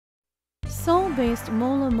Seoul-based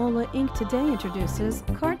MolaMola Inc. today introduces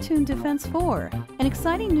Cartoon Defense 4, an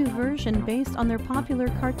exciting new version based on their popular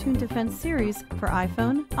Cartoon Defense series for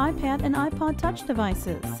iPhone, iPad, and iPod Touch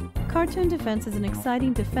devices. Cartoon Defense is an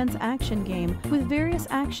exciting defense action game with various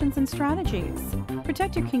actions and strategies.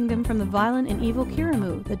 Protect your kingdom from the violent and evil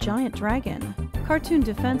Kirimu, the giant dragon. Cartoon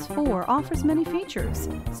Defense 4 offers many features,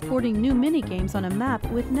 sporting new mini-games on a map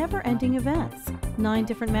with never-ending events, 9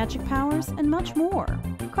 different magic powers, and much more.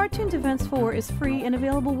 Cartoon Defense 4 is free and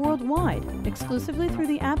available worldwide, exclusively through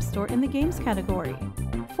the App Store in the Games category.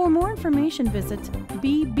 For more information, visit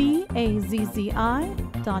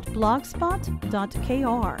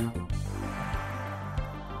bbazzi.blogspot.kr.